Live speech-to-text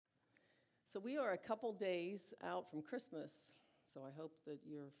So we are a couple days out from Christmas. So I hope that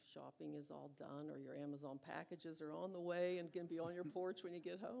your shopping is all done or your Amazon packages are on the way and can be on your porch when you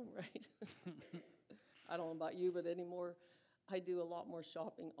get home, right? I don't know about you, but anymore, I do a lot more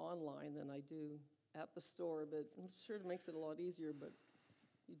shopping online than I do at the store, but I'm sure it makes it a lot easier, but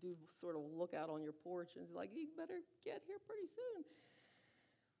you do sort of look out on your porch and it's like, you better get here pretty soon.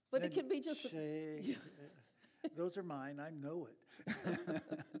 But it can be just... Those are mine, I know it.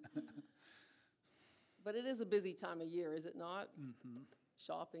 But it is a busy time of year, is it not? Mm-hmm.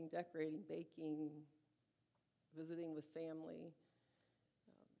 Shopping, decorating, baking, visiting with family.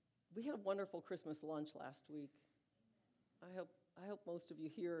 We had a wonderful Christmas lunch last week. I hope most of you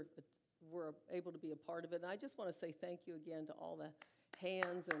here were able to be a part of it. And I just want to say thank you again to all the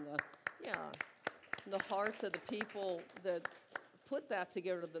hands and the hearts of the people that put that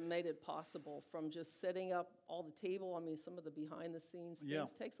together, that made it possible, from just setting up all the table. I mean, some of the behind-the-scenes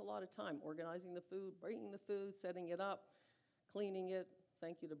things takes a lot of time. Organizing the food, bringing the food, setting it up, cleaning it.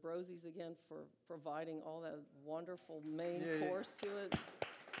 Thank you to Brosies again for providing all that wonderful main course to it.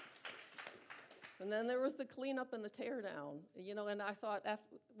 And then there was the cleanup and the teardown. And I thought,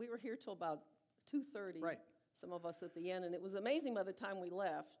 we were here till about 2:30, right. Some of us at the end, and it was amazing by the time we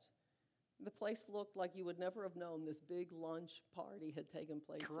left. The place looked like you would never have known this big lunch party had taken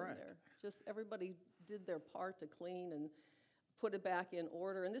place Correct. in there. Just everybody did their part to clean and put it back in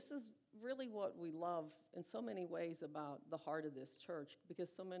order. And this is really what we love in so many ways about the heart of this church,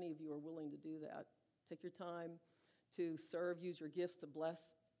 because so many of you are willing to do that. Take your time to serve, use your gifts to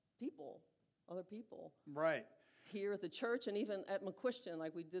bless people, other people. Right. Here at the church and even at McQuestion,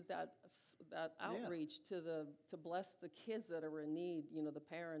 like we did that outreach to bless the kids that are in need, the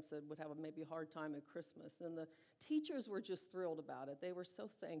parents that would have maybe a hard time at Christmas. And the teachers were just thrilled about it. They were so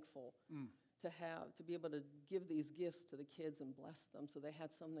thankful to be able to give these gifts to the kids and bless them, so they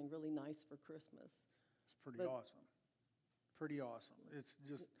had something really nice for Christmas. It's pretty awesome. Pretty awesome. It's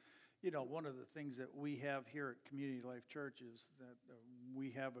just... one of the things that we have here at Community Life Church is that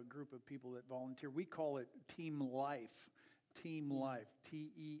we have a group of people that volunteer. We call it Team Life. Team Life,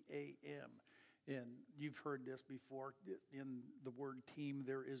 T-E-A-M. And you've heard this before. In the word team,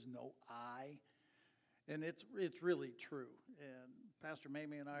 there is no I. And it's really true. And Pastor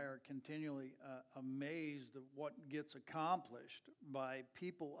Mamie and I are continually amazed at what gets accomplished by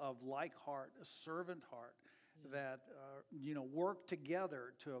people of like heart, a servant heart, that work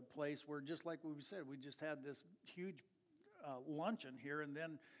together to a place where, just like we said, we just had this huge luncheon here, and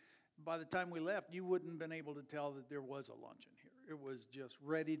then by the time we left, you wouldn't have been able to tell that there was a luncheon here. It was just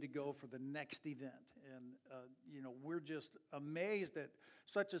ready to go for the next event, and we're just amazed at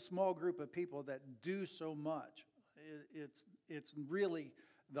such a small group of people that do so much. It's really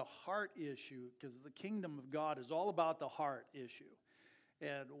the heart issue, because the kingdom of God is all about the heart issue.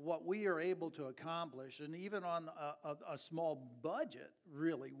 And what we are able to accomplish, and even on a small budget,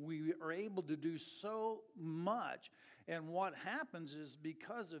 really, we are able to do so much. And what happens is,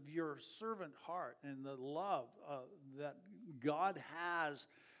 because of your servant heart and the love that God has,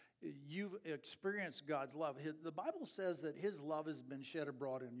 you've experienced God's love. The Bible says that His love has been shed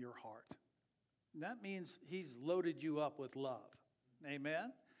abroad in your heart. And that means He's loaded you up with love.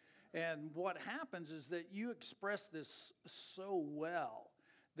 Amen? And what happens is that you express this so well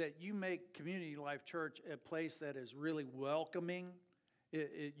that you make Community Life Church a place that is really welcoming.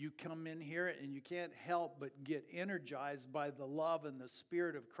 You come in here and you can't help but get energized by the love and the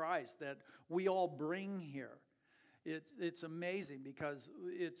Spirit of Christ that we all bring here. It's amazing, because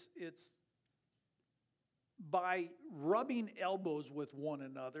it's by rubbing elbows with one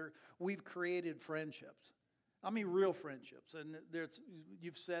another, we've created friendships. I mean, real friendships. And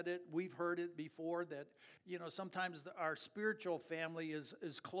you've said it, we've heard it before, that, sometimes our spiritual family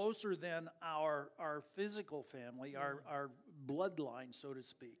is closer than our physical family, our bloodline, so to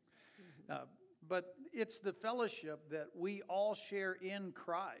speak. But it's the fellowship that we all share in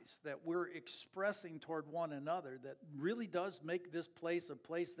Christ that we're expressing toward one another that really does make this place a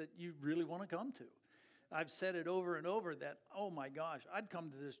place that you really want to come to. I've said it over and over that, oh my gosh, I'd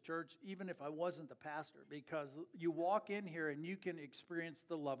come to this church even if I wasn't the pastor, because you walk in here and you can experience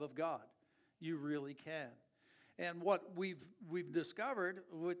the love of God. You really can. And what we've discovered,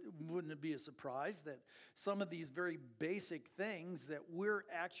 wouldn't it be a surprise that some of these very basic things that we're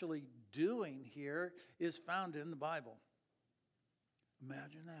actually doing here is found in the Bible.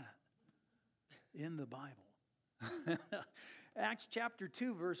 Imagine that. In the Bible. Acts chapter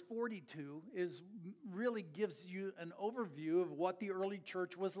 2, verse 42 really gives you an overview of what the early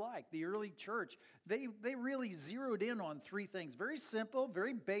church was like. The early church, they really zeroed in on three things. Very simple,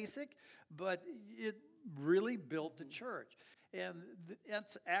 very basic, but really built the church. And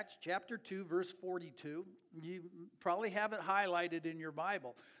that's Acts chapter 2, verse 42. You probably have it highlighted in your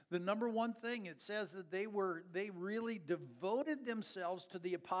Bible. The number one thing, it says that they really devoted themselves to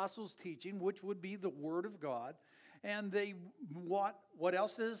the apostles' teaching, which would be the Word of God. And what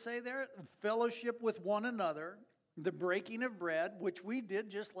else does it say there? Fellowship with one another, the breaking of bread, which we did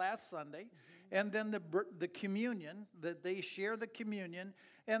just last Sunday, and then the communion, that they share the communion,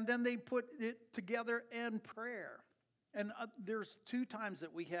 and then they put it together and prayer. And there's 2 times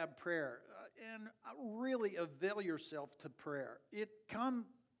that we have prayer, and really avail yourself to prayer. It come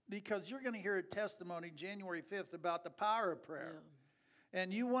because you're going to hear a testimony January 5th about the power of prayer. Yeah.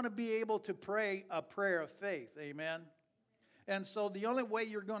 And you want to be able to pray a prayer of faith, amen? And so the only way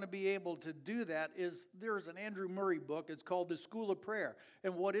you're going to be able to do that is there's an Andrew Murray book. It's called The School of Prayer.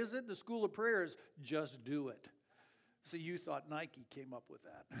 And what is it? The School of Prayer is just do it. See, you thought Nike came up with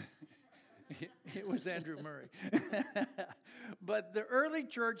that. It was Andrew Murray. But the early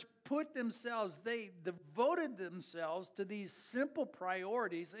church they devoted themselves to these simple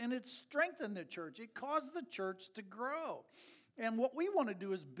priorities, and it strengthened the church. It caused the church to grow. And what we want to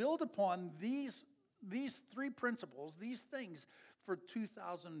do is build upon these 3 principles, these things, for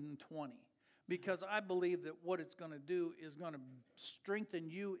 2020. Because I believe that what it's going to do is going to strengthen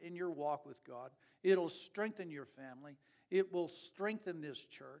you in your walk with God. It'll strengthen your family. It will strengthen this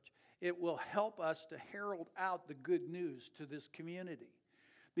church. It will help us to herald out the good news to this community.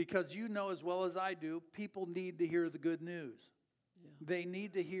 Because you know as well as I do, people need to hear the good news. Yeah. They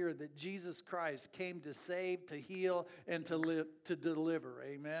need to hear that Jesus Christ came to save, to heal, and to deliver.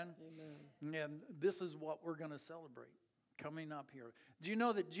 Amen? Amen. And this is what we're going to celebrate coming up here. Do you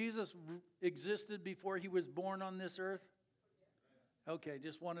know that Jesus existed before he was born on this earth? Okay,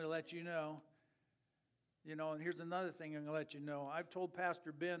 just wanted to let you know. You know, and here's another thing I'm going to let you know. I've told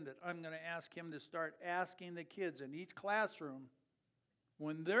Pastor Ben that I'm going to ask him to start asking the kids in each classroom,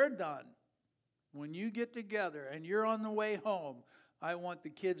 when they're done, when you get together and you're on the way home, I want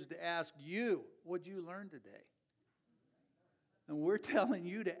the kids to ask you, what'd you learn today? And we're telling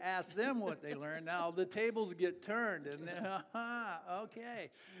you to ask them what they learned. Now the tables get turned, and then,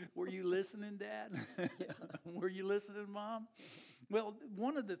 okay. Were you listening, Dad? Were you listening, Mom? Well,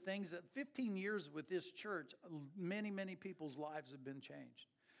 one of the things that 15 years with this church, many, many people's lives have been changed.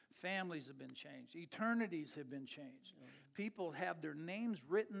 Families have been changed. Eternities have been changed. People have their names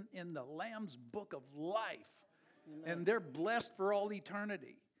written in the Lamb's book of life. Amen. And they're blessed for all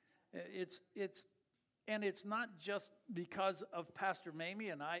eternity. And it's not just because of Pastor Mamie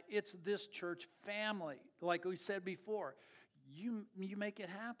and I. It's this church family. Like we said before, you make it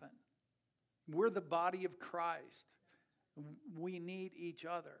happen. We're the body of Christ. We need each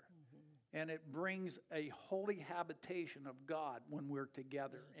other. Mm-hmm. And it brings a holy habitation of God when we're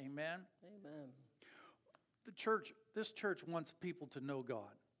together. Yes. Amen? Amen. This church wants people to know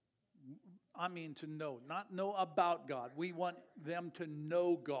God. I mean to know, not know about God. We want them to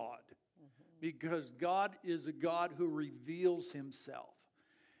know God. Because God is a God who reveals himself.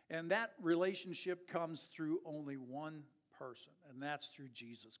 And that relationship comes through only one person, and that's through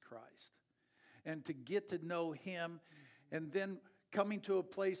Jesus Christ. And to get to know him, and then coming to a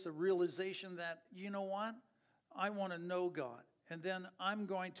place of realization that, you know what? I want to know God. And then I'm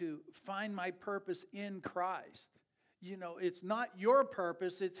going to find my purpose in Christ. You know, it's not your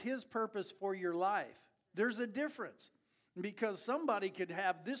purpose, it's his purpose for your life. There's a difference. Because somebody could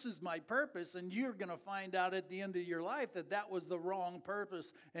have, this is my purpose, and you're going to find out at the end of your life that was the wrong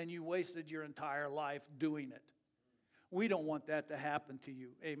purpose, and you wasted your entire life doing it. We don't want that to happen to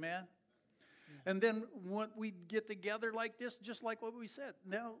you. Amen? And then when we get together like this, just like what we said,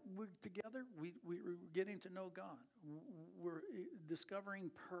 now we're together, we're getting to know God. We're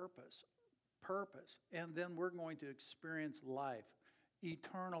discovering purpose, and then we're going to experience life,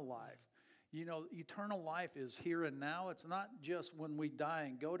 eternal life. You know, eternal life is here and now. It's not just when we die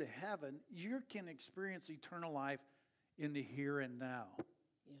and go to heaven. You can experience eternal life in the here and now.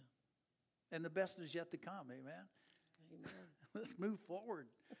 Yeah. And the best is yet to come. Amen? Amen. Let's move forward.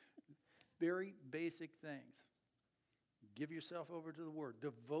 Very basic things. Give yourself over to the Word.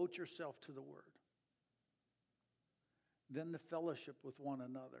 Devote yourself to the Word. Then the fellowship with one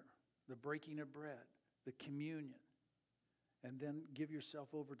another. The breaking of bread. The communion. And then give yourself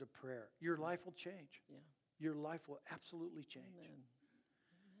over to prayer. Your life will change. Yeah. Your life will absolutely change. Amen.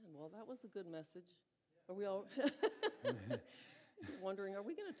 Amen. Well, that was a good message. Are we all wondering, are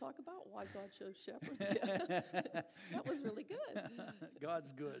we going to talk about why God chose shepherds? Yeah. That was really good.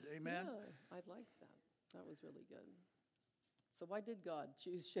 God's good. Amen? Yeah, I like that. That was really good. So why did God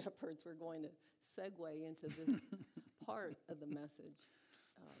choose shepherds? We're going to segue into this part of the message.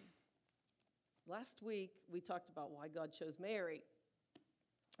 last week we talked about why God chose Mary.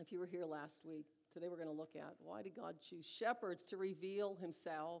 If you were here last week, today we're going to look at why did God choose shepherds to reveal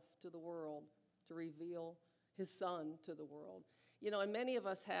himself to the world, to reveal his son to the world. And many of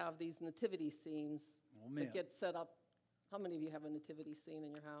us have these nativity scenes that get set up. How many of you have a nativity scene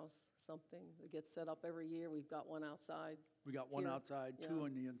in your house? Something that gets set up every year. We've got one outside. We got one here. outside, two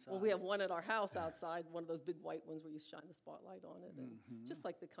on the inside. Well, we have one at our house outside, one of those big white ones where you shine the spotlight on it. And just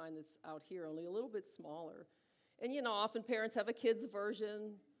like the kind that's out here, only a little bit smaller. And, often parents have a kid's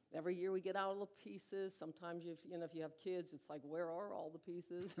version. Every year we get out all the pieces. Sometimes, if you have kids, it's like, where are all the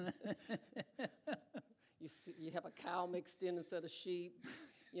pieces? You have a cow mixed in instead of sheep.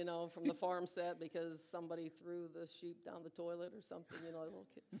 From the farm set because somebody threw the sheep down the toilet or something, a little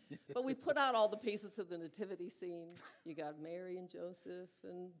kid. But we put out all the pieces to the nativity scene. You got Mary and Joseph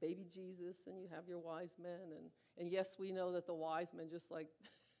and baby Jesus, and you have your wise men. And yes, we know that the wise men, just like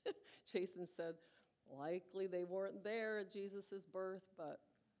Jason said, likely they weren't there at Jesus' birth, but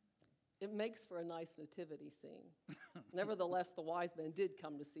it makes for a nice nativity scene. Nevertheless, the wise men did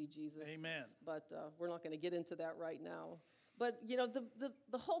come to see Jesus. Amen. But we're not going to get into that right now. But,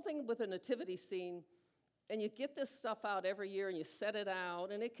 the whole thing with a nativity scene, and you get this stuff out every year and you set it out,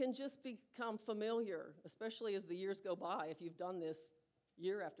 and it can just become familiar, especially as the years go by, if you've done this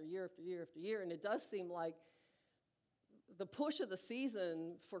year after year after year after year. And it does seem like the push of the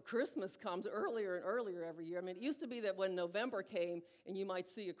season for Christmas comes earlier and earlier every year. I mean, it used to be that when November came and you might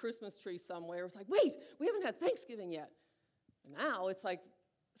see a Christmas tree somewhere, it was like, wait, we haven't had Thanksgiving yet. Now it's like,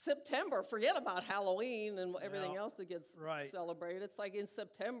 September, forget about Halloween and everything else that gets celebrated. It's like in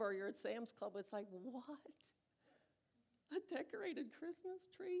September, you're at Sam's Club. It's like, what? A decorated Christmas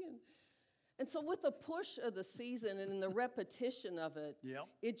tree? And so with the push of the season and in the repetition of it,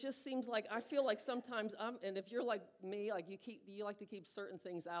 it just seems like, I feel like sometimes, and if you're like me, like you like to keep certain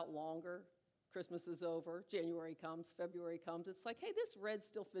things out longer. Christmas is over, January comes, February comes. It's like, hey, this red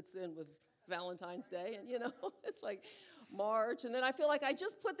still fits in with Valentine's Day. And, it's like March. And then I feel like I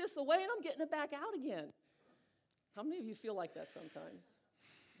just put this away and I'm getting it back out again. How many of you feel like that sometimes?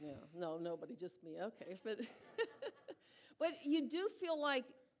 Yeah, no, nobody, just me. Okay. But you do feel like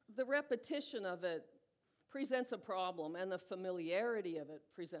the repetition of it presents a problem, and the familiarity of it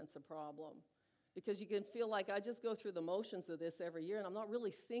presents a problem. Because you can feel like I just go through the motions of this every year, and I'm not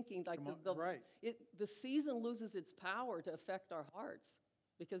really thinking like the season loses its power to affect our hearts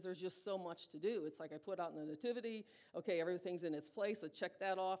because there's just so much to do. It's like I put out in the nativity, okay, everything's in its place, I check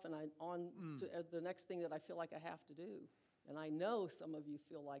that off, and I'm on to the next thing that I feel like I have to do. And I know some of you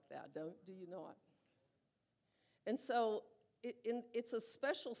feel like that, do you not? And so it's a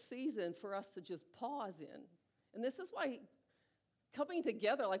special season for us to just pause in. And this is why coming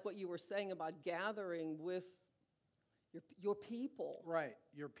together, like what you were saying about gathering with your people. Right,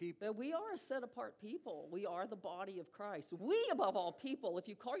 your people. But we are a set-apart people. We are the body of Christ. We, above all people, if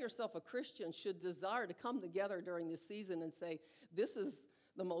you call yourself a Christian, should desire to come together during this season and say, this is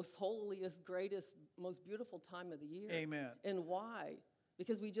the most holiest, greatest, most beautiful time of the year. Amen. And why?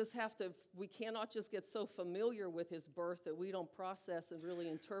 Because we cannot just get so familiar with his birth that we don't process and really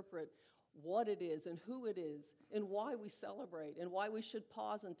interpret what it is and who it is and why we celebrate and why we should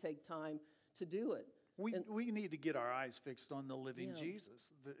pause and take time to do it. We need to get our eyes fixed on the living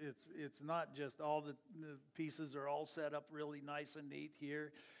Jesus. It's not just all the pieces are all set up really nice and neat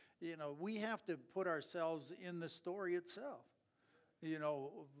here. We have to put ourselves in the story itself.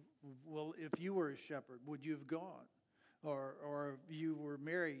 Well, if you were a shepherd, would you have gone? Or if you were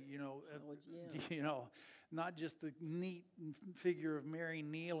Mary, not just the neat figure of Mary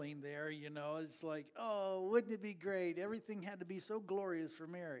kneeling there, it's like, oh, wouldn't it be great? Everything had to be so glorious for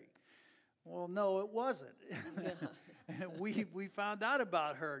Mary. Well, no, it wasn't. Yeah. we found out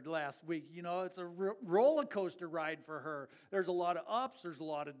about her last week. It's a roller coaster ride for her. There's a lot of ups, there's a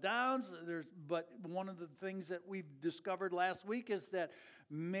lot of downs. But one of the things that we've discovered last week is that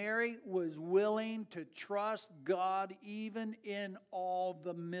Mary was willing to trust God even in all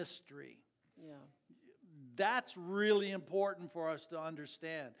the mystery. Yeah. That's really important for us to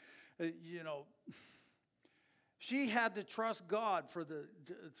understand. She had to trust God for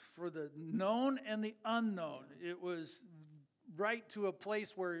the known and the unknown. It was right to a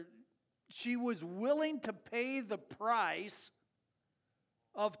place where she was willing to pay the price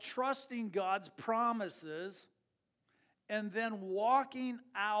of trusting God's promises and then walking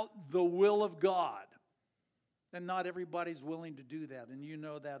out the will of God. And not everybody's willing to do that, and you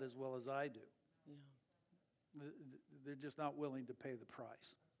know that as well as I do. Yeah. They're just not willing to pay the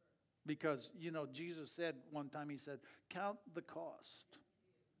price. Because, Jesus said one time, he said, count the cost.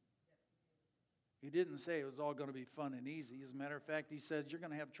 He didn't say it was all going to be fun and easy. As a matter of fact, he says you're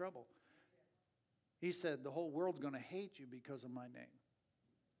going to have trouble. He said, the whole world's going to hate you because of my name.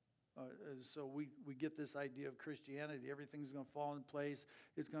 So we get this idea of Christianity. Everything's going to fall in place.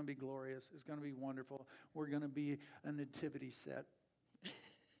 It's going to be glorious. It's going to be wonderful. We're going to be a nativity set.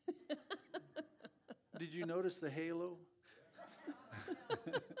 Did you notice the halo?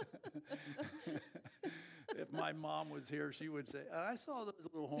 If my mom was here, she would say, I saw those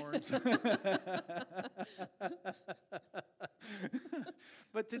little horns.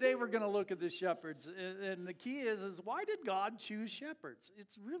 But today we're going to look at the shepherds. And the key is why did God choose shepherds?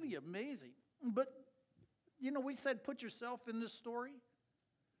 It's really amazing. But, we said put yourself in this story.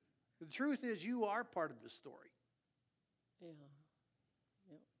 The truth is you are part of the story. Yeah.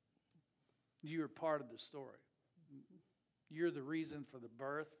 Yep. You're part of the story. You're the reason for the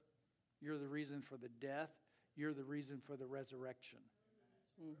birth. You're the reason for the death. You're the reason for the resurrection.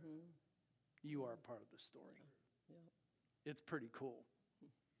 Mm-hmm. You are part of the story. Yeah. It's pretty cool.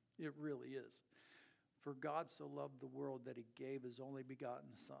 It really is. For God so loved the world that he gave his only begotten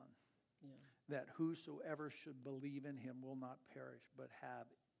Son, that whosoever should believe in him will not perish, but have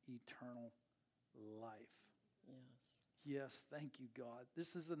eternal life. Yes. Yes, thank you, God.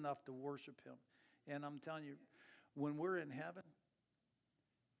 This is enough to worship him. And I'm telling you, when we're in heaven,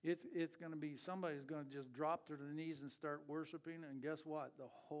 it's going to be, somebody's going to just drop to their knees and start worshiping, and guess what? The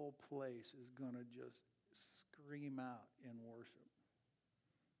whole place is going to just scream out in worship.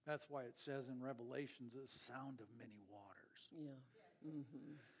 That's why it says in Revelations, the sound of many waters. Yeah.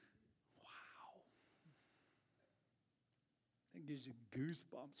 Mm-hmm. Wow. It gives you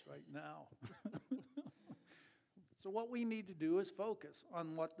goosebumps right now. So what we need to do is focus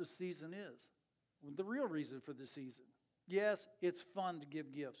on what the season is. The real reason for the season. Yes, it's fun to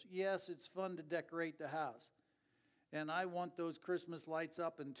give gifts. Yes, it's fun to decorate the house. And I want those Christmas lights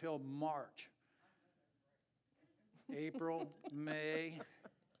up until March. April, May.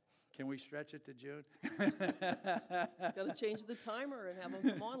 Can we stretch it to June? Just got to change the timer and have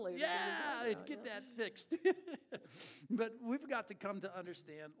them come on later. Yeah, get that fixed. But we've got to come to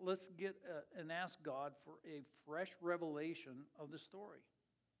understand, let's get and ask God for a fresh revelation of the story.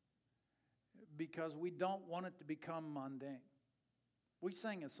 Because we don't want it to become mundane. We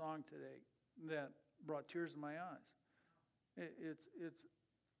sang a song today that brought tears to my eyes. It's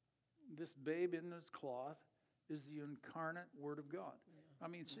this babe in this cloth is the incarnate Word of God. Yeah. I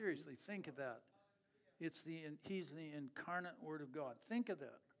mean, seriously, think of that. He's the incarnate Word of God. Think of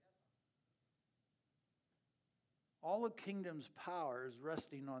that. All of kingdom's power is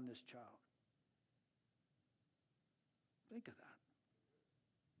resting on this child. Think of that.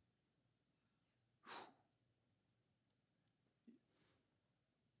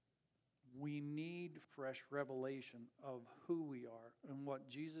 We need fresh revelation of who we are and what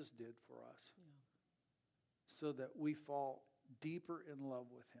Jesus did for us, so that we fall deeper in love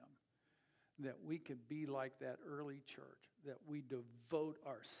with him, that we could be like that early church, that we devote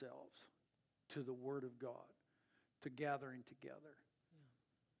ourselves to the Word of God, to gathering together,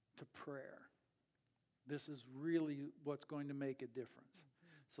 to prayer. This is really what's going to make a difference.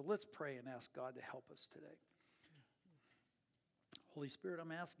 So let's pray and ask God to help us today. Holy Spirit,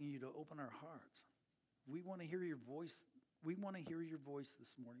 I'm asking you to open our hearts. We want to hear your voice. We want to hear your voice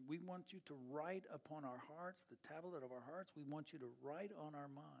this morning. We want you to write upon our hearts, the tablet of our hearts. We want you to write on our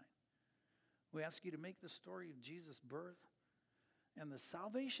mind. We ask you to make the story of Jesus' birth and the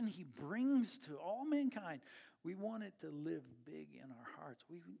salvation he brings to all mankind. We want it to live big in our hearts.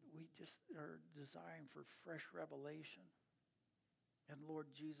 We just are desiring for fresh revelation. And Lord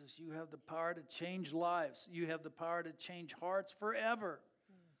Jesus, you have the power to change lives. You have the power to change hearts forever.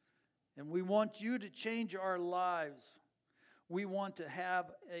 Yes. And we want you to change our lives. We want to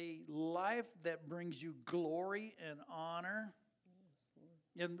have a life that brings you glory and honor.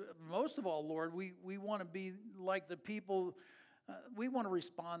 Yes, and most of all, Lord, we want to be like the people, we want to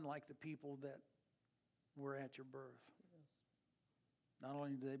respond like the people that were at your birth. Yes. Not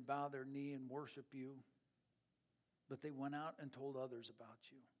only did they bow their knee and worship you, but they went out and told others about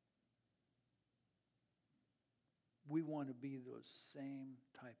you. We want to be those same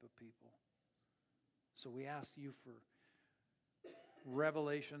type of people. So we ask you for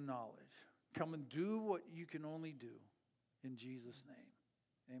revelation knowledge. Come and do what you can only do in Jesus'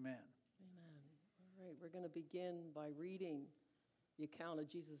 name. Amen. Amen. All right, we're going to begin by reading the account of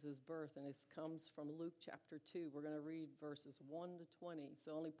Jesus' birth, and it comes from Luke chapter 2. We're going to read verses 1 to 20.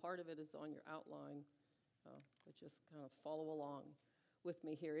 So only part of it is on your outline. But just kind of follow along with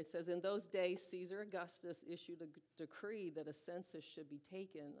me here. It says, in those days, Caesar Augustus issued a decree that a census should be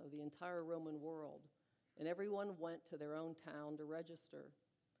taken of the entire Roman world, and everyone went to their own town to register.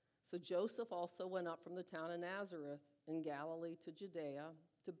 So Joseph also went up from the town of Nazareth in Galilee to Judea,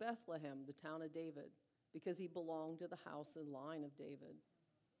 to Bethlehem, the town of David, because he belonged to the house and line of David.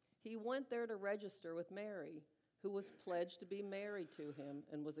 He went there to register with Mary, who was pledged to be married to him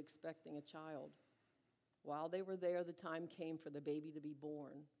and was expecting a child. While they were there, the time came for the baby to be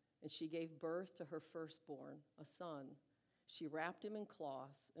born, and she gave birth to her firstborn, a son. She wrapped him in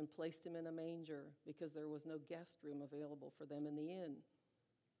cloths and placed him in a manger because there was no guest room available for them in the inn.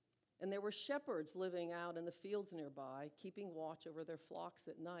 And there were shepherds living out in the fields nearby, keeping watch over their flocks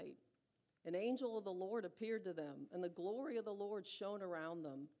at night. An angel of the Lord appeared to them, and the glory of the Lord shone around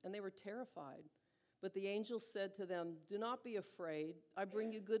them, and they were terrified. But the angel said to them, "Do not be afraid. I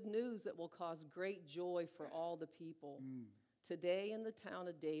bring you good news that will cause great joy for all the people. Today in the town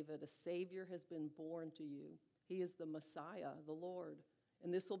of David, a Savior has been born to you. He is the Messiah, the Lord.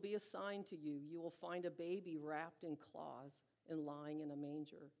 And this will be a sign to you. You will find a baby wrapped in cloths and lying in a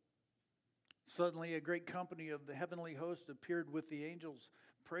manger." Suddenly, a great company of the heavenly host appeared with the angels,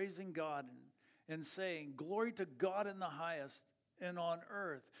 praising God and saying, "Glory to God in the highest, and on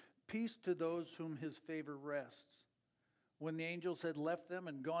earth, peace to those whom his favor rests." When the angels had left them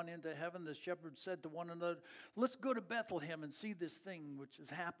and gone into heaven, the shepherds said to one another, "Let's go to Bethlehem and see this thing which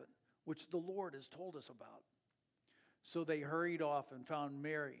has happened, which the Lord has told us about." So they hurried off and found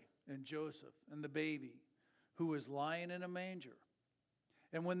Mary and Joseph and the baby, who was lying in a manger.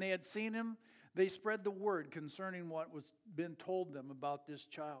 And when they had seen him, they spread the word concerning what was been told them about this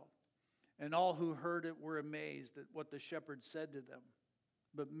child. And all who heard it were amazed at what the shepherds said to them.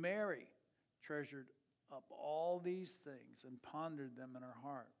 But Mary treasured up all these things and pondered them in her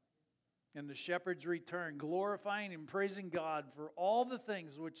heart. And the shepherds returned, glorifying and praising God for all the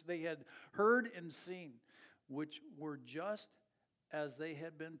things which they had heard and seen, which were just as they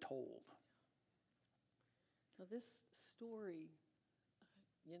had been told. Now, this story,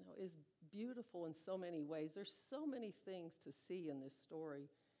 is beautiful in so many ways. There's so many things to see in this story,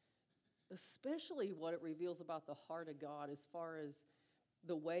 especially what it reveals about the heart of God as far as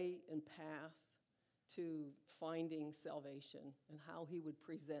the way and path to finding salvation and how he would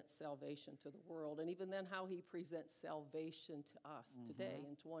present salvation to the world, and even then how he presents salvation to us today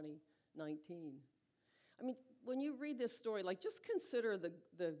in 2019. I mean, when you read this story, just consider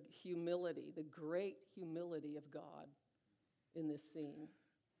the humility, the great humility of God in this scene.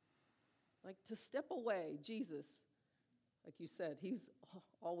 To step away, Jesus, like you said, he's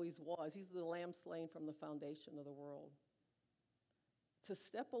always was. He's the lamb slain from the foundation of the world. To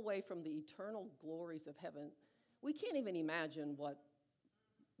step away from the eternal glories of heaven, we can't even imagine what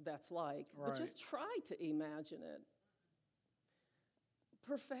that's like. Right. But just try to imagine it.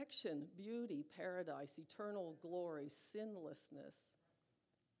 Perfection, beauty, paradise, eternal glory, sinlessness.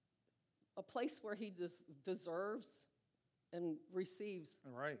 A place where he deserves and receives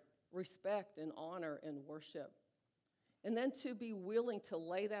Right. respect and honor and worship. And then to be willing to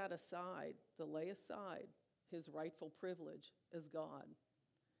lay that aside, to lay aside his rightful privilege as God,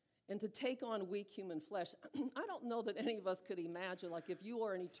 and to take on weak human flesh. I don't know that any of us could imagine, if you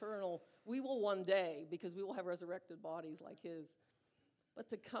are an eternal, we will one day, because we will have resurrected bodies like his, but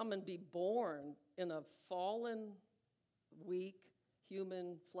to come and be born in a fallen, weak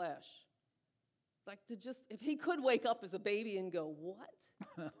human flesh. If he could wake up as a baby and go, "What?"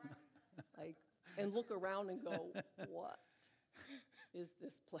 And look around and go, "What is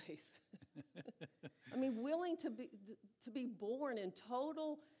this place?" I mean, willing to be born in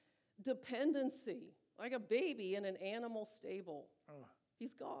total dependency, like a baby in an animal stable. Oh.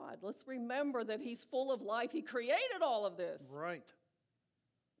 He's God. Let's remember that he's full of life. He created all of this. Right.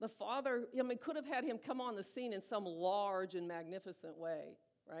 The Father, could have had him come on the scene in some large and magnificent way,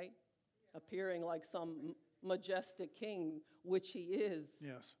 right? Appearing like some majestic king, which he is.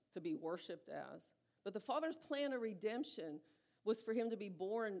 Yes. To be worshiped as. But the Father's plan of redemption was for him to be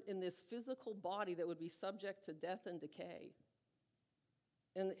born in this physical body that would be subject to death and decay.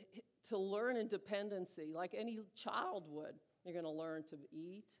 And to learn in dependency, like any child would. You're going to learn to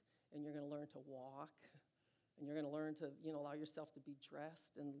eat, and you're going to learn to walk, and you're going to learn to, allow yourself to be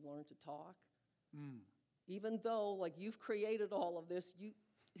dressed and learn to talk. Even though, you've created all of this,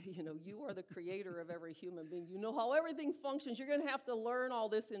 you are the creator of every human being. You know how everything functions. You're going to have to learn all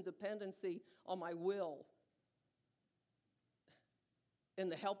this in dependency on my will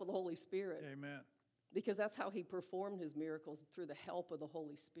and the help of the Holy Spirit. Amen. Because that's how he performed his miracles, through the help of the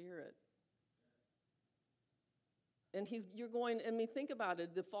Holy Spirit. And think about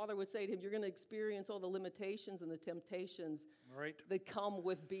it. The Father would say to him, you're going to experience all the limitations and the temptations that come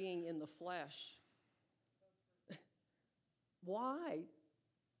with being in the flesh. Why?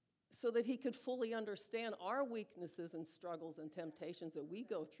 So that he could fully understand our weaknesses and struggles and temptations that we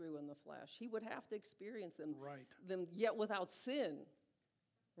go through in the flesh. He would have to experience them, yet without sin.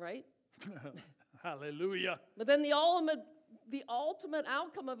 right? Hallelujah. But then the ultimate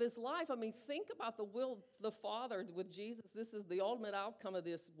outcome of his life, I mean, think about the will of the Father with Jesus. This is the ultimate outcome of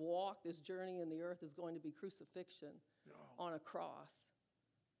this walk, this journey in the earth is going to be crucifixion on a cross.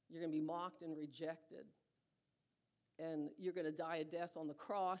 You're going to be mocked and rejected. And you're going to die a death on the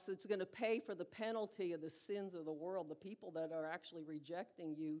cross. It's going to pay for the penalty of the sins of the world. The people that are actually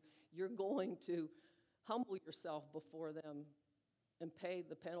rejecting you, you're going to humble yourself before them and pay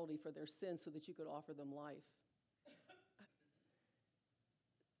the penalty for their sins so that you could offer them life.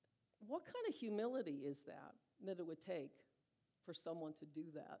 What kind of humility is that it would take for someone to do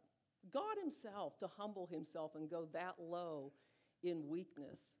that? God himself, to humble himself and go that low in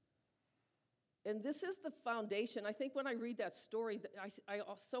weakness. And this is the foundation. I think when I read that story, I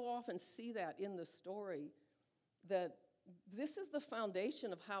so often see that in the story, that this is the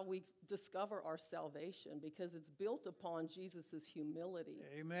foundation of how we discover our salvation, because it's built upon Jesus' humility.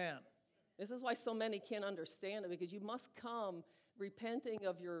 Amen. This is why so many can't understand it, because you must come repenting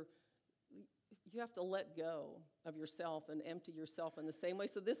of you have to let go of yourself and empty yourself in the same way.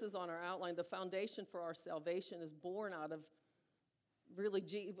 So this is on our outline. The foundation for our salvation is born out of really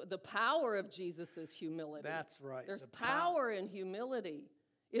the power of Jesus' humility. That's right. There's power in humility.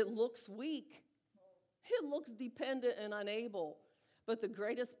 It looks weak. It looks dependent and unable. But the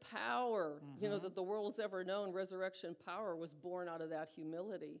greatest power, that the world has ever known, resurrection power, was born out of that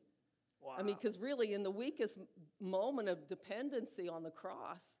humility. Wow. I mean, because really in the weakest moment of dependency on the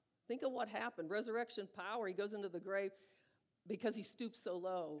cross, think of what happened. Resurrection power, he goes into the grave because he stooped so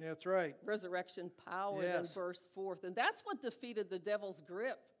low. Yeah, that's right. Resurrection power then burst forth. And that's what defeated the devil's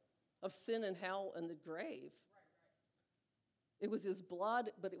grip of sin and hell and the grave. It was his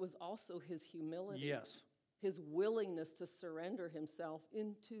blood, but it was also his humility. Yes. His willingness to surrender himself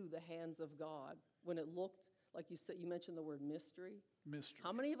into the hands of God when it looked, like you said, you mentioned the word mystery. Mystery.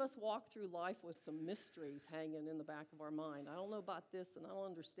 How many of us walk through life with some mysteries hanging in the back of our mind? I don't know about this and I don't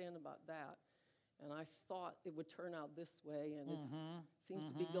understand about that. And I thought it would turn out this way, and it seems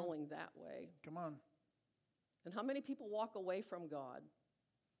to be going that way. Come on. And how many people walk away from God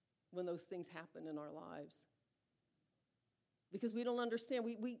when those things happen in our lives? Because we don't understand.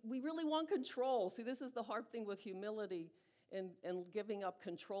 We really want control. See, this is the hard thing with humility and giving up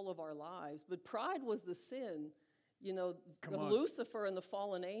control of our lives. But pride was the sin, of Lucifer and the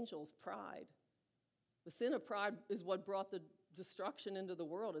fallen angels, pride. The sin of pride is what brought the destruction into the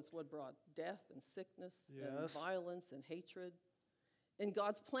world. It's what brought death and sickness and violence and hatred. And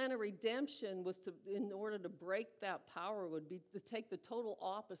God's plan of redemption was in order to break that power, would be to take the total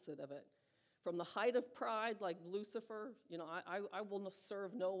opposite of it. From the height of pride, like Lucifer, I will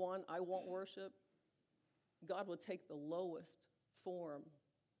serve no one, I won't worship. God will take the lowest form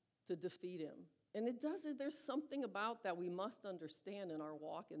to defeat him. And there's something about that we must understand in our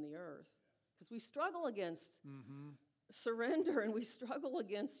walk in the earth. Because we struggle against surrender, and we struggle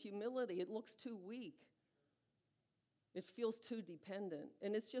against humility. It looks too weak. It feels too dependent.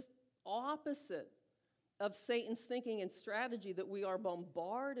 And it's just opposite of Satan's thinking and strategy that we are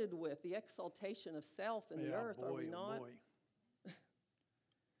bombarded with, the exaltation of self in the earth, are we not? Boy.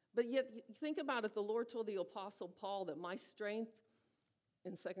 But yet, think about it. The Lord told the Apostle Paul that my strength,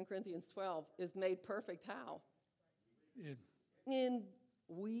 in 2 Corinthians 12, is made perfect how? In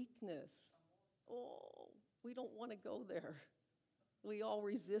weakness. Oh, we don't want to go there. We all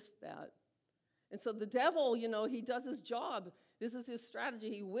resist that. And so the devil, he does his job. This is his strategy.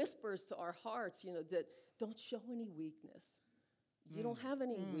 He whispers to our hearts, that don't show any weakness. You don't have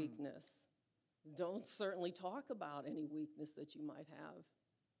any weakness. Don't certainly talk about any weakness that you might have.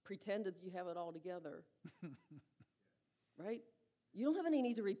 Pretend that you have it all together. Right? You don't have any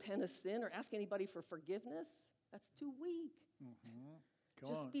need to repent of sin or ask anybody for forgiveness. That's too weak.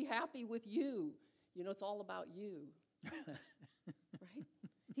 Just be happy with you. It's all about you. Right?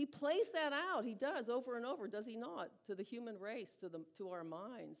 He plays that out. He does over and over, does he not? To the human race, to our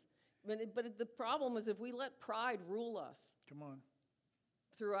minds. But the problem is if we let pride rule us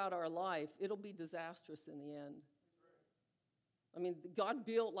throughout our life, it'll be disastrous in the end. I mean, God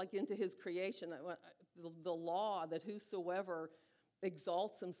built into his creation the law that whosoever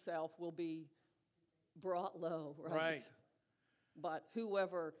exalts himself will be brought low, right? But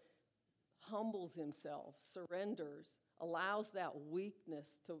whoever humbles himself, surrenders, allows that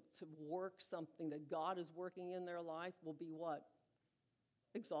weakness to work something that God is working in their life will be what?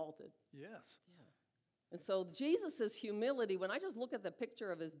 Exalted. Yes. Yeah. And so Jesus' humility, when I just look at the picture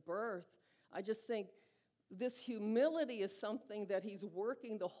of his birth, I just think this humility is something that he's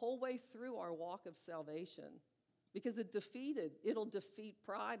working the whole way through our walk of salvation, because it'll defeat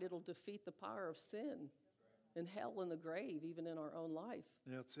pride, it'll defeat the power of sin. in hell and the grave, even in our own life.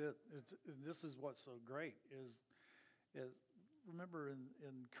 That's it. This is what's so great is remember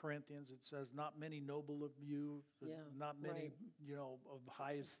in Corinthians it says, not many noble of you, Yeah, not many, right. of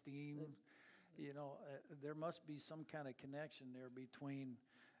high esteem. There must be some kind of connection there between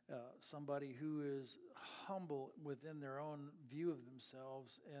somebody who is humble within their own view of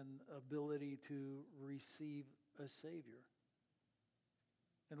themselves and ability to receive a Savior.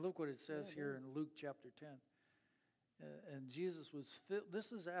 And look what it says here in Luke chapter 10. And Jesus was filled.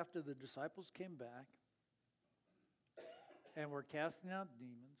 This is after the disciples came back and were casting out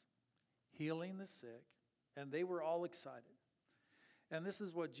demons, healing the sick, and they were all excited. And this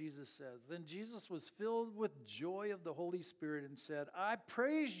is what Jesus says. Then Jesus was filled with joy of the Holy Spirit and said, I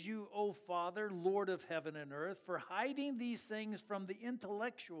praise you, O Father, Lord of heaven and earth, for hiding these things from the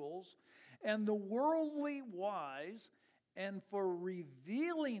intellectuals and the worldly wise, and for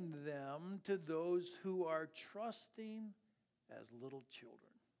revealing them to those who are trusting as little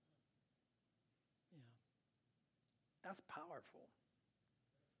children. Yeah. That's powerful.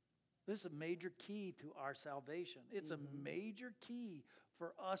 This is a major key to our salvation. It's a major key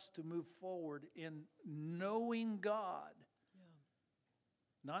for us to move forward in knowing God. Yeah.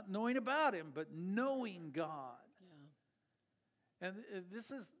 Not knowing about Him, but knowing God. Yeah. And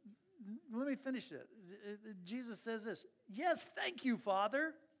this is, let me finish it. Jesus says this, yes, thank you,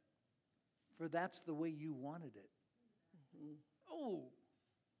 Father, for that's the way you wanted it. Mm-hmm. Oh.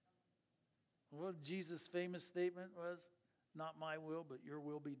 Well, Jesus' famous statement was, not my will, but your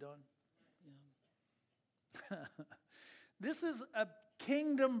will be done. Yeah. This is a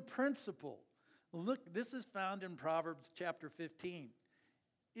kingdom principle. Look, this is found in Proverbs chapter 15.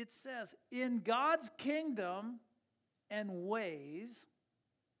 It says, in God's kingdom and ways,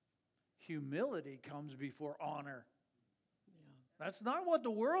 humility comes before honor. Yeah. That's not what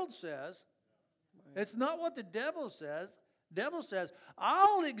the world says. Right. It's not what the devil says. Devil says,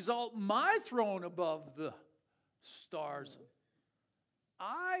 I'll exalt my throne above the stars.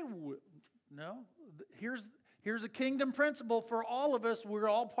 I would. No. Here's a kingdom principle for all of us. We're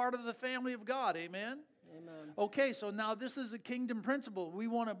all part of the family of God. Amen? Amen. Okay, so now this is a kingdom principle. We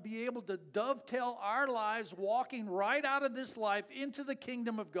want to be able to dovetail our lives walking right out of this life into the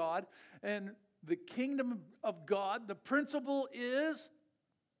kingdom of God. And the kingdom of God, the principle is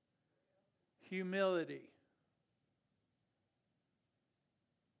humility.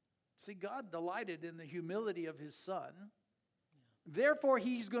 See, God delighted in the humility of His Son. Therefore,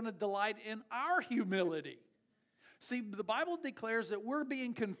 He's going to delight in our humility. See, the Bible declares that we're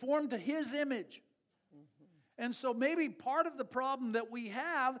being conformed to His image. And so maybe part of the problem that we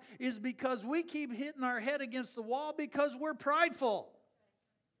have is because we keep hitting our head against the wall because we're prideful.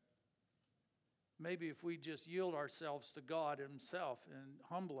 Maybe if we just yield ourselves to God Himself and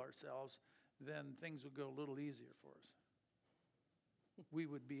humble ourselves, then things would go a little easier for us. We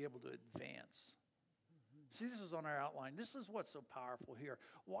would be able to advance. See, this is on our outline. This is what's so powerful here.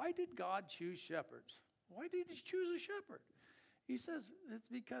 Why did God choose shepherds? Why did He choose a shepherd? He says it's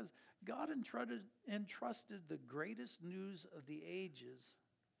because God entrusted the greatest news of the ages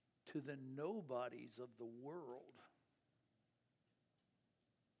to the nobodies of the world.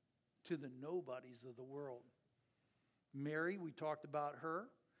 To the nobodies of the world. Mary, we talked about her.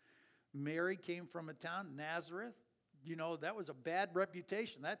 Mary came from a town, Nazareth. You know, that was a bad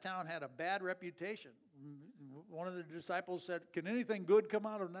reputation. That town had a bad reputation. One of the disciples said, can anything good come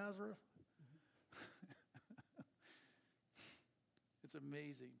out of Nazareth? It's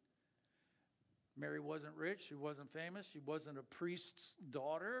amazing. Mary wasn't rich. She wasn't famous. She wasn't a priest's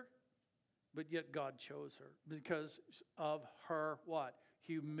daughter. But yet God chose her because of her what?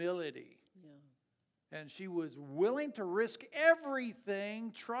 Humility. Yeah. And she was willing to risk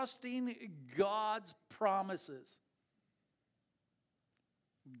everything, trusting God's promises.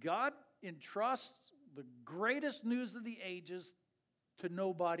 God entrusts the greatest news of the ages to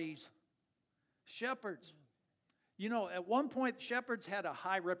nobody's shepherds. You know, at one point, shepherds had a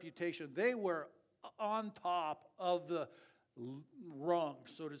high reputation. They were on top of the rung,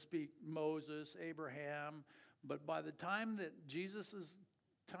 so to speak, Moses, Abraham. But by the time that Jesus'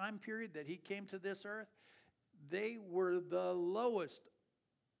 time period that He came to this earth, they were the lowest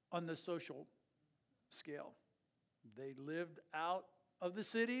on the social scale. They lived out of the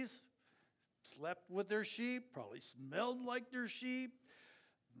cities, slept with their sheep, probably smelled like their sheep.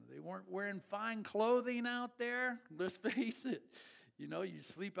 They weren't wearing fine clothing out there. Let's face it. You know, you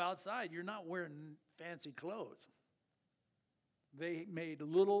sleep outside, you're not wearing fancy clothes. They made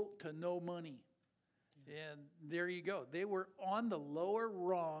little to no money. And there you go. They were on the lower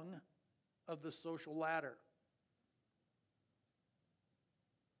rung of the social ladder.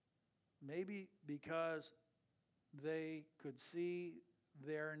 Maybe because they could see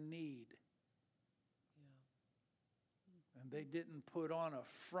their need. Yeah. And they didn't put on a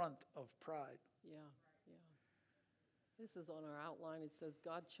front of pride. Yeah, yeah. This is on our outline. It says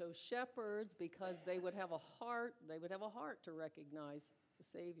God chose shepherds because they would have a heart to recognize the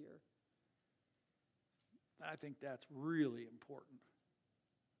Savior. I think that's really important.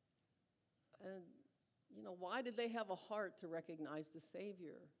 And, why did they have a heart to recognize the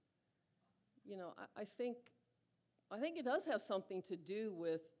Savior? I think it does have something to do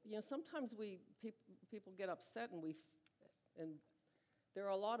with, sometimes people get upset and there are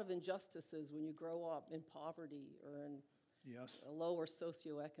a lot of injustices when you grow up in poverty or in Yes. a lower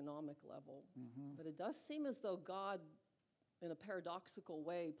socioeconomic level. Mm-hmm. But it does seem as though God, in a paradoxical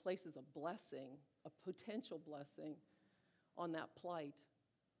way, places a blessing, a potential blessing, on that plight.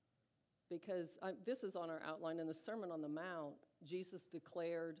 Because this is on our outline. In the Sermon on the Mount, Jesus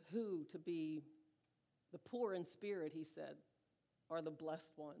declared who to be the poor in spirit, he said, are the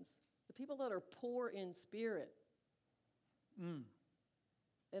blessed ones. The people that are poor in spirit. Mm.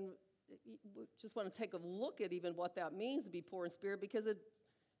 And we just want to take a look at even what that means to be poor in spirit, because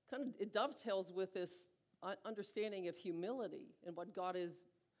it dovetails with this understanding of humility and what God is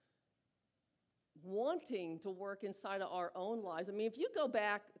wanting to work inside of our own lives. I mean, if you go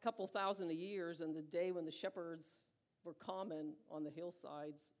back a couple thousand years and the day when the shepherds were common on the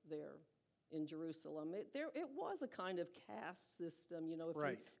hillsides there in Jerusalem, it was a kind of caste system. If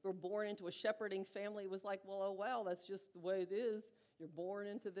Right. you were born into a shepherding family, it was like, well, that's just the way it is. You're born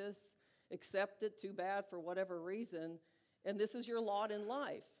into this, accept it, too bad for whatever reason, and this is your lot in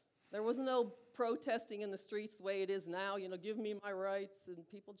life. There was no protesting in the streets the way it is now, give me my rights, and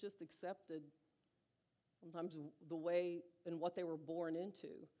people just accepted sometimes the way and what they were born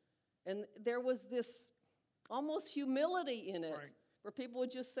into. And there was this almost humility in it, Right. where people would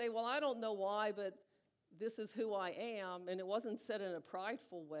just say, well, I don't know why, but this is who I am. And it wasn't said in a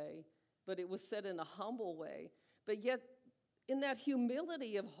prideful way, but it was said in a humble way. But yet, in that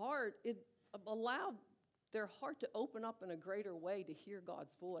humility of heart, it allowed their heart to open up in a greater way to hear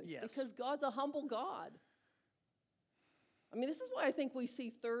God's voice. Yes. Because God's a humble God. I mean, this is why I think we see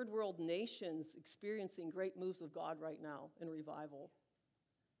third world nations experiencing great moves of God right now in revival.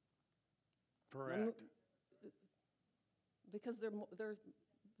 Correct. Because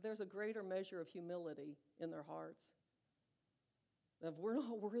there's a greater measure of humility in their hearts. Of we're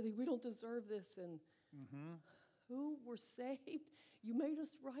not worthy, we don't deserve this, and Mm-hmm. who were saved? You made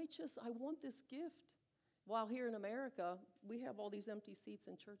us righteous. I want this gift. While here in America, we have all these empty seats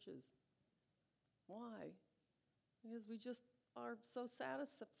in churches. Why? Because we just are so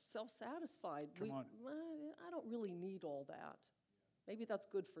self-satisfied. Come on. I don't really need all that. Maybe that's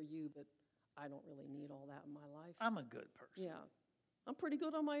good for you, but I don't really need all that in my life. I'm a good person. Yeah. I'm pretty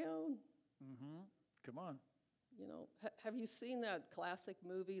good on my own. Mm-hmm. Come on. Have you seen that classic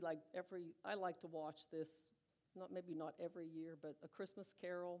movie? I like to watch this, maybe not every year, but A Christmas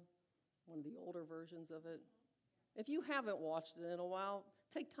Carol, one of the older versions of it. If you haven't watched it in a while,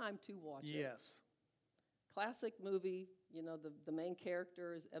 take time to watch it. Yes. Classic movie, the main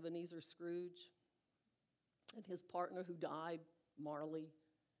character is Ebenezer Scrooge, and his partner who died, Marley.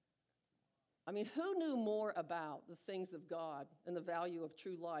 I mean, who knew more about the things of God and the value of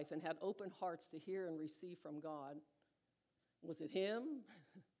true life and had open hearts to hear and receive from God? Was it him,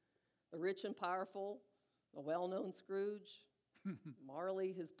 the rich and powerful, the well-known Scrooge?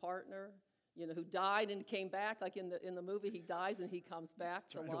 Marley, his partner, who died and came back, like in the movie, he dies and he comes back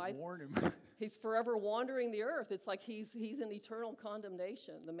to Trying life. to warn him. He's forever wandering the earth. It's like he's in eternal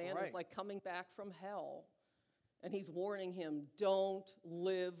condemnation. The man Right. is like coming back from hell. And he's warning him, don't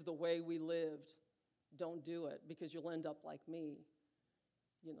live the way we lived. Don't do it, because you'll end up like me.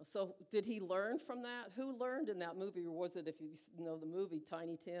 So did he learn from that? Who learned in that movie? Or was it, if you know the movie,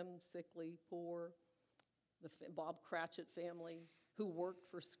 Tiny Tim, sickly, poor, the Bob Cratchit family, who worked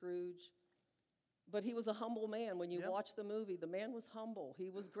for Scrooge? But he was a humble man. When you Yep. watch the movie, the man was humble. He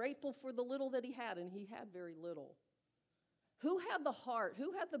was grateful for the little that he had, and he had very little. Who had the heart?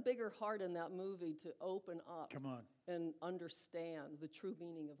 Who had the bigger heart in that movie to open up Come on. and understand the true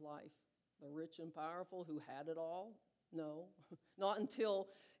meaning of life? The rich and powerful who had it all? No, not until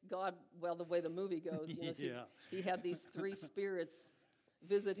God, well, the way the movie goes, Yeah. he had these three spirits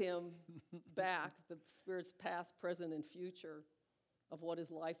visit him back, the spirits past, present, and future of what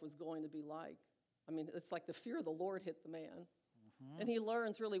his life was going to be like. I mean, it's like the fear of the Lord hit the man. And he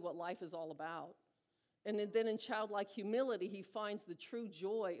learns really what life is all about. And then in childlike humility, he finds the true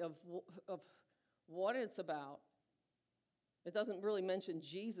joy of what it's about. It doesn't really mention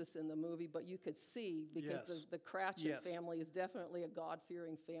Jesus in the movie, but you could see because Yes. the Cratchit Yes. family is definitely a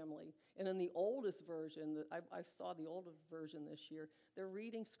God-fearing family. And in the oldest version, I saw the older version this year, they're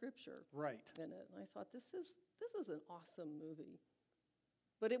reading scripture Right. in it. And I thought, this is an awesome movie.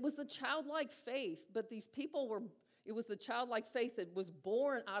 But it was the childlike faith. But these people it was the childlike faith that was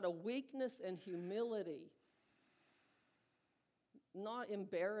born out of weakness and humility. Not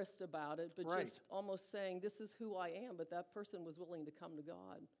embarrassed about it, but Right. just almost saying, this is who I am. But that person was willing to come to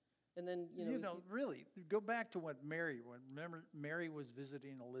God. And then, Really, go back to what remember Mary was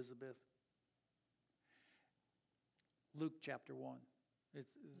visiting Elizabeth? Luke chapter 1.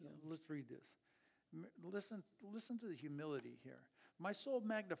 Let's read this. Listen to the humility here. My soul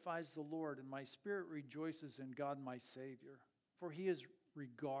magnifies the Lord, and my spirit rejoices in God my Savior, for he has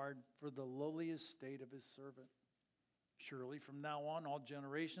regard for the lowliest state of his servant. Surely from now on all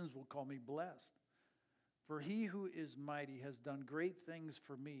generations will call me blessed. For he who is mighty has done great things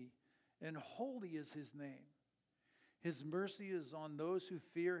for me, and holy is his name. His mercy is on those who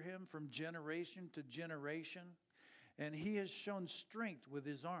fear him from generation to generation, and he has shown strength with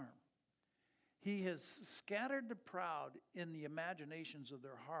his arm. He has scattered the proud in the imaginations of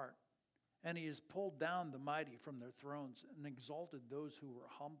their heart, and he has pulled down the mighty from their thrones and exalted those who were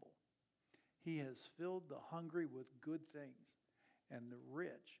humble. He has filled the hungry with good things, and the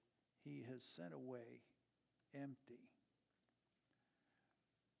rich he has sent away empty.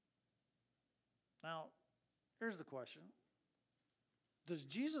 Now, here's the question. Does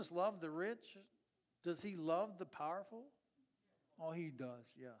Jesus love the rich? Does he love the powerful? Oh, he does,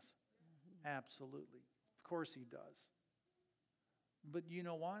 yes. Absolutely. Of course he does. But you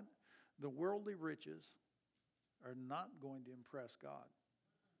know what? The worldly riches are not going to impress God.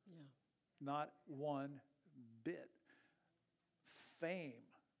 Yeah. Not one bit. Fame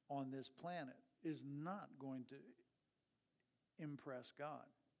on this planet is not going to impress God.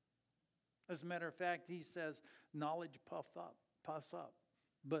 As a matter of fact, he says, knowledge puffs up.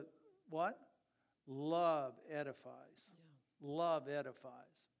 But what? Love edifies. Yeah. Love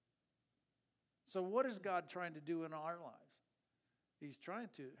edifies. So what is God trying to do in our lives? He's trying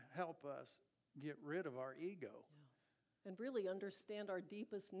to help us get rid of our ego. Yeah. And really understand our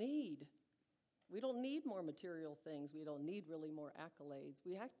deepest need. We don't need more material things. We don't need really more accolades.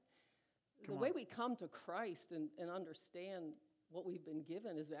 The way we come to Christ and understand what we've been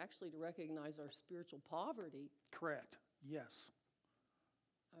given is actually to recognize our spiritual poverty. Correct. Yes.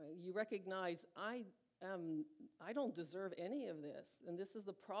 You recognize, I don't deserve any of this. And this is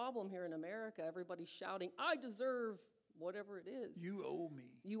the problem here in America. Everybody's shouting, I deserve whatever it is. You owe me.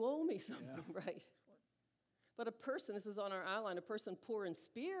 You owe me something, Yeah. right? But a person, this is on our outline, a person poor in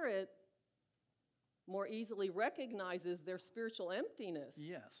spirit more easily recognizes their spiritual emptiness.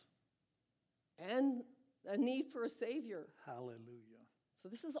 Yes. And a need for a Savior. Hallelujah. So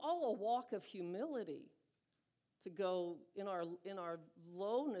this is all a walk of humility, to go in our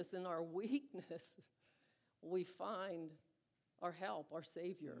lowness, in our weakness, we find our help, our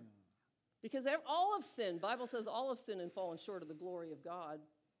Savior. Because all have sinned. Bible says all have sinned and fallen short of the glory of God.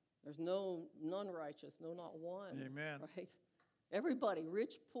 There's none righteous, no, not one. Amen. Right? Everybody,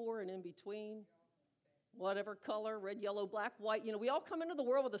 rich, poor, and in between, whatever color, red, yellow, black, white. We all come into the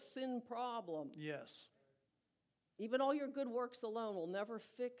world with a sin problem. Yes. Even all your good works alone will never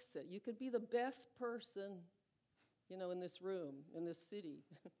fix it. You could be the best person, in this room, in this city,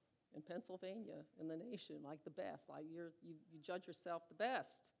 in Pennsylvania, in the nation, like the best. Like you judge yourself the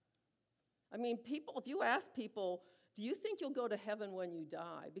best. I mean, people, if you ask people, do you think you'll go to heaven when you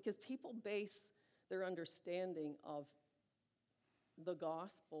die? Because people base their understanding of the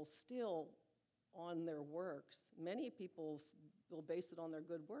gospel still on their works. Many people will base it on their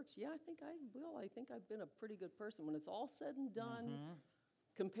good works. Yeah, I think I will. I think I've been a pretty good person. When it's all said and done,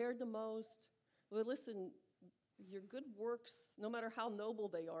 compared to most, well, listen, your good works, no matter how noble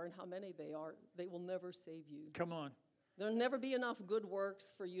they are and how many they are, they will never save you. Come on. There'll never be enough good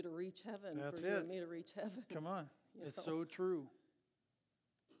works for you to reach heaven, That's for you it. and me to reach heaven. Come on. It's know? so true.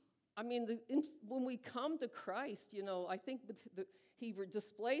 I mean, when we come to Christ, I think he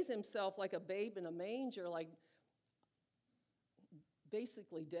displays himself like a babe in a manger, like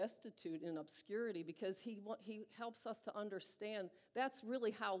basically destitute in obscurity, because he helps us to understand that's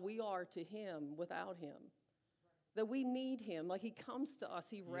really how we are to him without him. That we need him. Like he comes to us,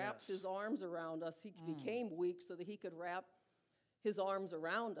 he wraps Yes. his arms around us. He became weak so that he could wrap his arms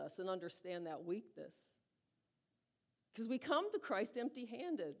around us and understand that weakness. Because we come to Christ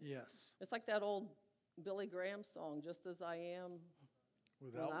empty-handed. Yes. It's like that old Billy Graham song, just as I am,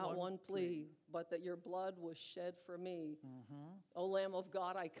 without one plea, but that your blood was shed for me. O Lamb of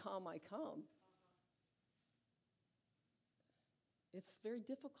God, I come, I come. it's very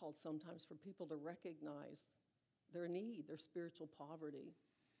difficult sometimes for people to recognize their need, their spiritual poverty.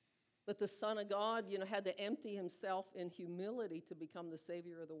 But the Son of God, had to empty himself in humility to become the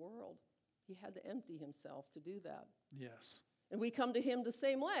Savior of the world. He had to empty himself to do that. Yes. And we come to him the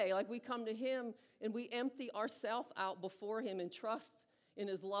same way. Like we come to him and we empty ourselves out before him and trust in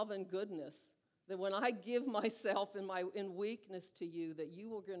his love and goodness. That when I give myself in weakness to you, that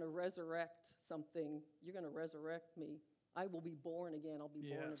you are going to resurrect something. You're going to resurrect me. I will be born again. I'll be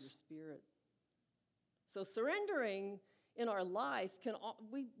born of your Spirit. So surrendering in our life,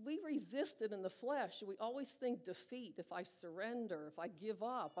 we resist it in the flesh. We always think defeat. If I surrender, if I give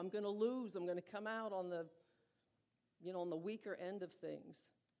up, I'm going to lose. I'm going to come out on the weaker end of things.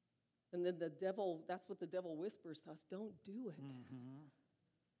 And then that's what the devil whispers to us, don't do it. Mm-hmm.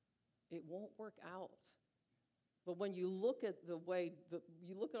 It won't work out. But when you look at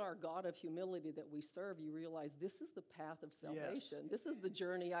you look at our God of humility that we serve, you realize this is the path of salvation. Yes. This is the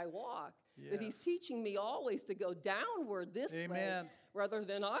journey I walk. Yes. That he's teaching me always to go downward this way rather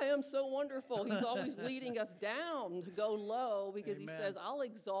than I am so wonderful. He's always leading us down to go low because he says, I'll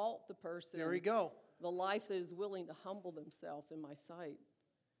exalt the person. There we go. The life that is willing to humble themselves in my sight.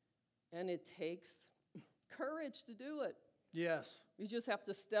 And it takes courage to do it. Yes. You just have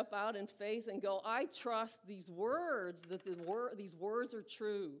to step out in faith and go, I trust these words, that these words are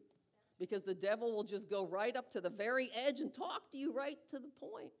true. Because the devil will just go right up to the very edge and talk to you right to the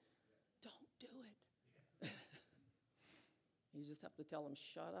point. Don't do it. You just have to tell him,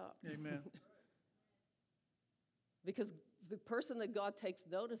 shut up. Amen. Because the person that God takes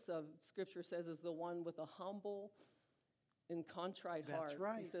notice of, Scripture says, is the one with a humble and contrite heart. That's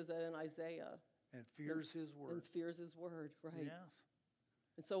right. He says that in Isaiah. And fears his word. And fears his word, right. Yes.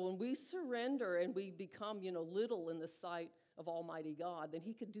 And so when we surrender and we become, little in the sight of Almighty God, then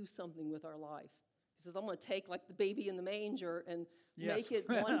he could do something with our life. He says, I'm going to take like the baby in the manger and make it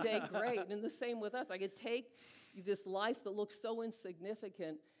one day great. And the same with us. I could take this life that looks so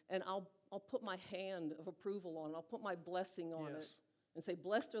insignificant and I'll put my hand of approval on it. I'll put my blessing on it and say,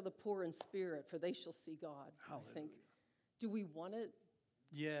 blessed are the poor in spirit, for they shall see God. Hallelujah. I think, do we want it?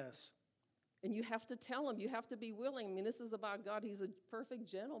 Yes. And you have to tell him. You have to be willing. I mean, this is about God. He's a perfect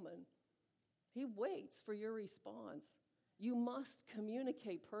gentleman. He waits for your response. You must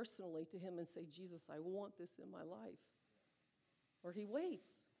communicate personally to him and say, Jesus, I want this in my life. Or he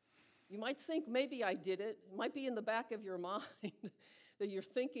waits. You might think maybe I did it. It might be in the back of your mind that you're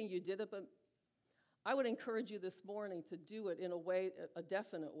thinking you did it, but I would encourage you this morning to do it in a way, a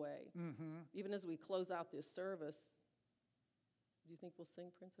definite way. Mm-hmm. Even as we close out this service, do you think we'll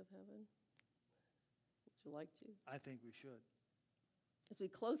sing Prince of Heaven? Would you like to? I think we should. As we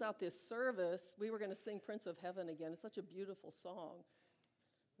close out this service, we were going to sing Prince of Heaven again. It's such a beautiful song.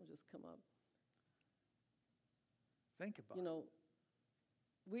 We'll just come up. Think about it.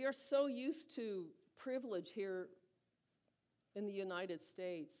 We are so used to privilege here in the United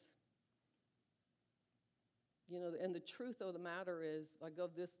States. And the truth of the matter is, I go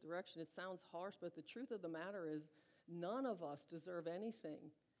this direction, it sounds harsh, but the truth of the matter is none of us deserve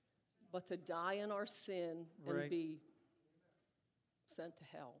anything but to die in our sin and be sent to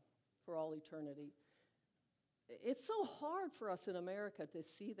hell for all eternity. It's so hard for us in America to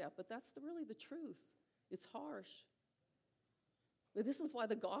see that, but that's really the truth. It's harsh. But this is why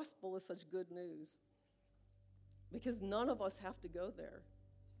the gospel is such good news, because none of us have to go there.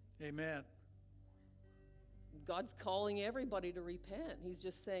 Amen. God's calling everybody to repent. He's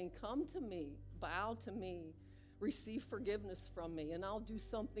just saying, come to me, bow to me, receive forgiveness from me, and I'll do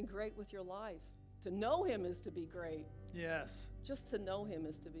something great with your life. To know him is to be great. Yes. Just to know him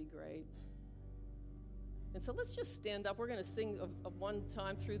is to be great. And so let's just stand up. We're going to sing one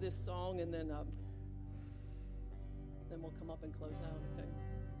time through this song, and then we'll come up and close out, okay?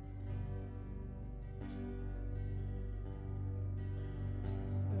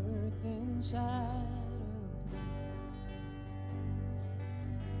 Earth in shadow,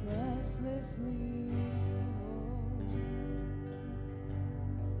 restlessly hold,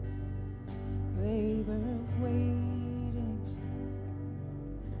 labors waiting in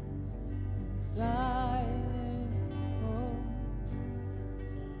silent hope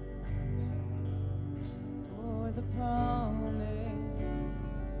for the promise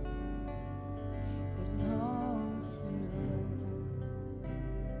it longs to know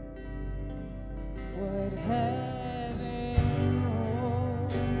what heaven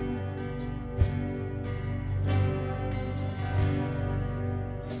holds.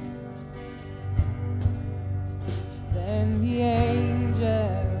 Then the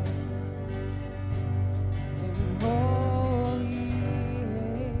angel in holy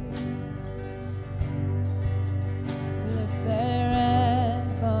haste lift their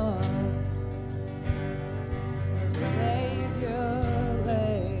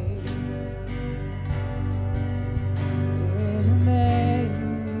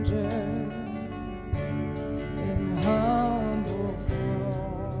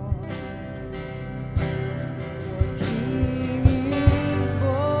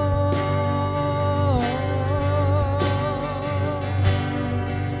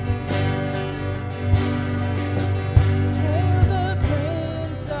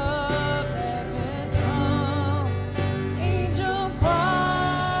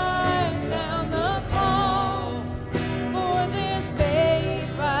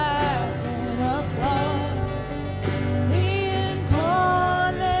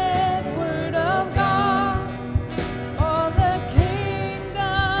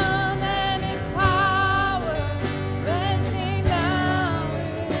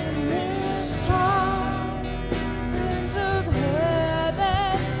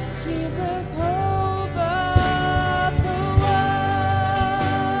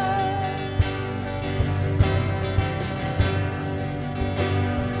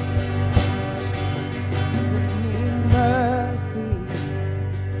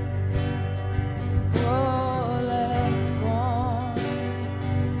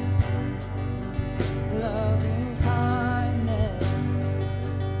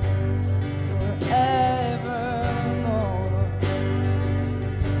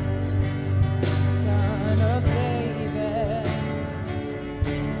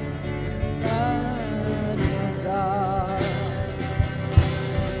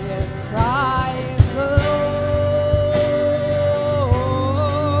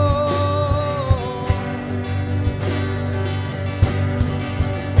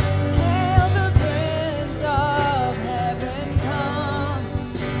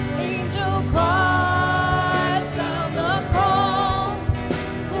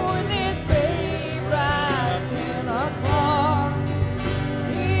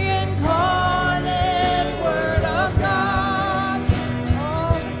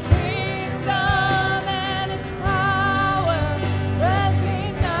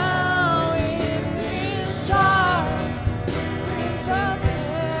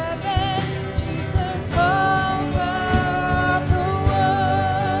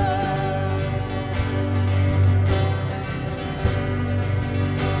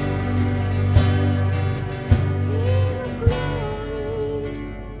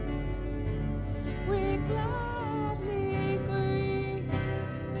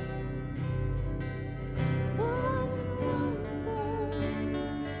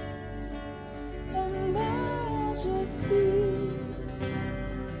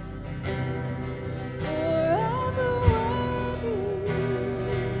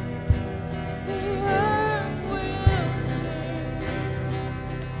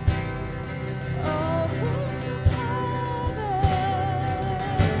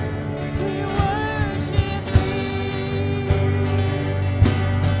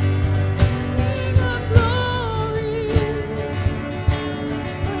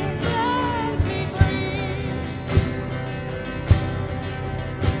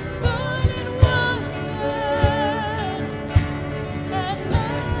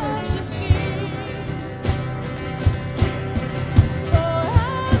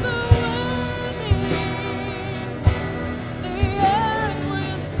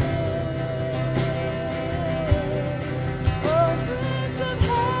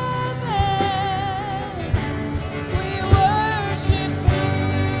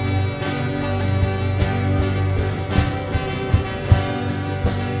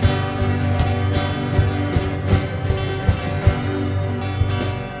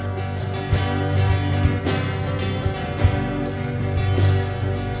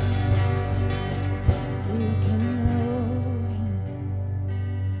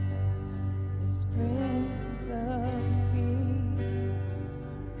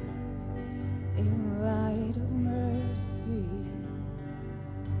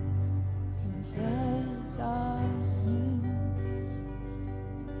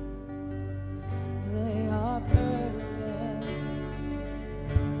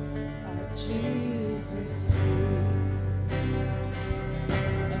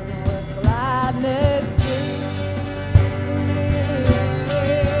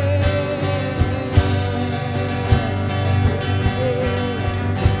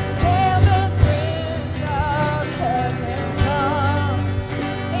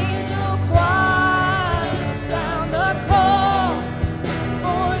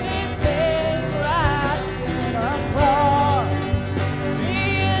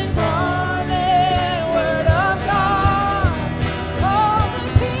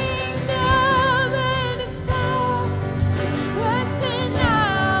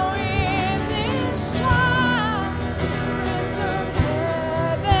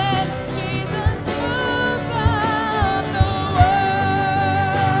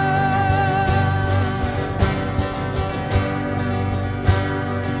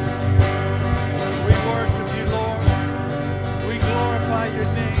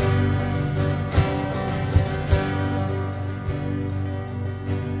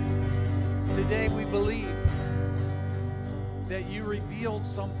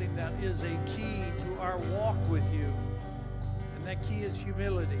Something that is a key to our walk with you, and that key is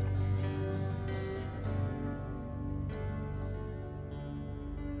humility.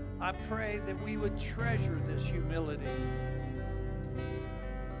 I pray that we would treasure this humility.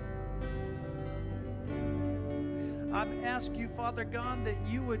 I'm asking you, Father God, that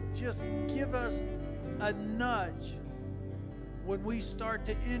you would just give us a nudge when we start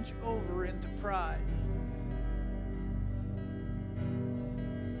to inch over into pride.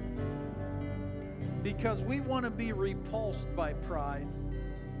 Because we want to be repulsed by pride.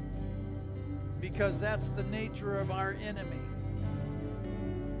 Because that's the nature of our enemy.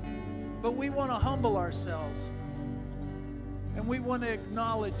 But we want to humble ourselves. And we want to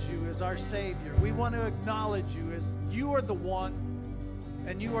acknowledge you as our Savior. We want to acknowledge you as you are the one,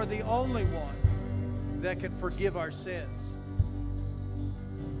 and you are the only one that can forgive our sins.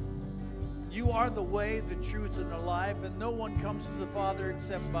 You are the way, the truth, and the life, and no one comes to the Father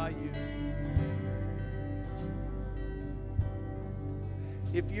except by you.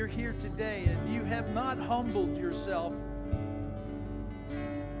 If you're here today and you have not humbled yourself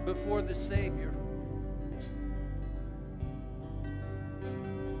before the Savior,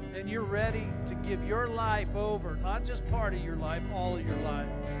 and you're ready to give your life over, not just part of your life, all of your life,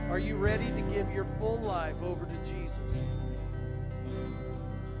 are you ready to give your full life over to Jesus?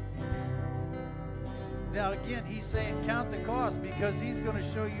 Now again, he's saying count the cost, because he's going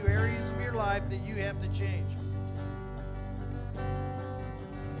to show you areas of your life that you have to change.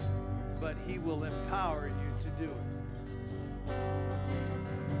 But he will empower you to do it.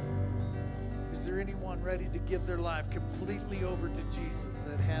 Is there anyone ready to give their life completely over to Jesus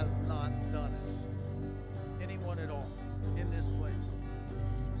that has not done it? Anyone at all in this place?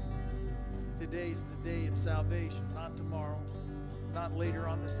 Today's the day of salvation, not tomorrow, not later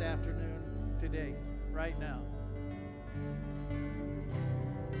on this afternoon, today, right now.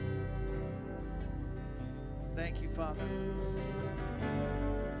 Thank you, Father.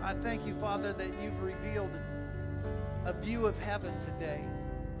 I thank you, Father, that you've revealed a view of heaven today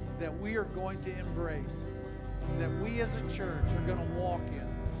that we are going to embrace, that we as a church are going to walk in.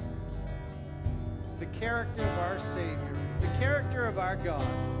 The character of our Savior, the character of our God,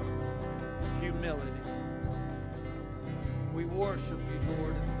 humility. We worship you,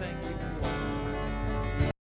 Lord, and thank you for it.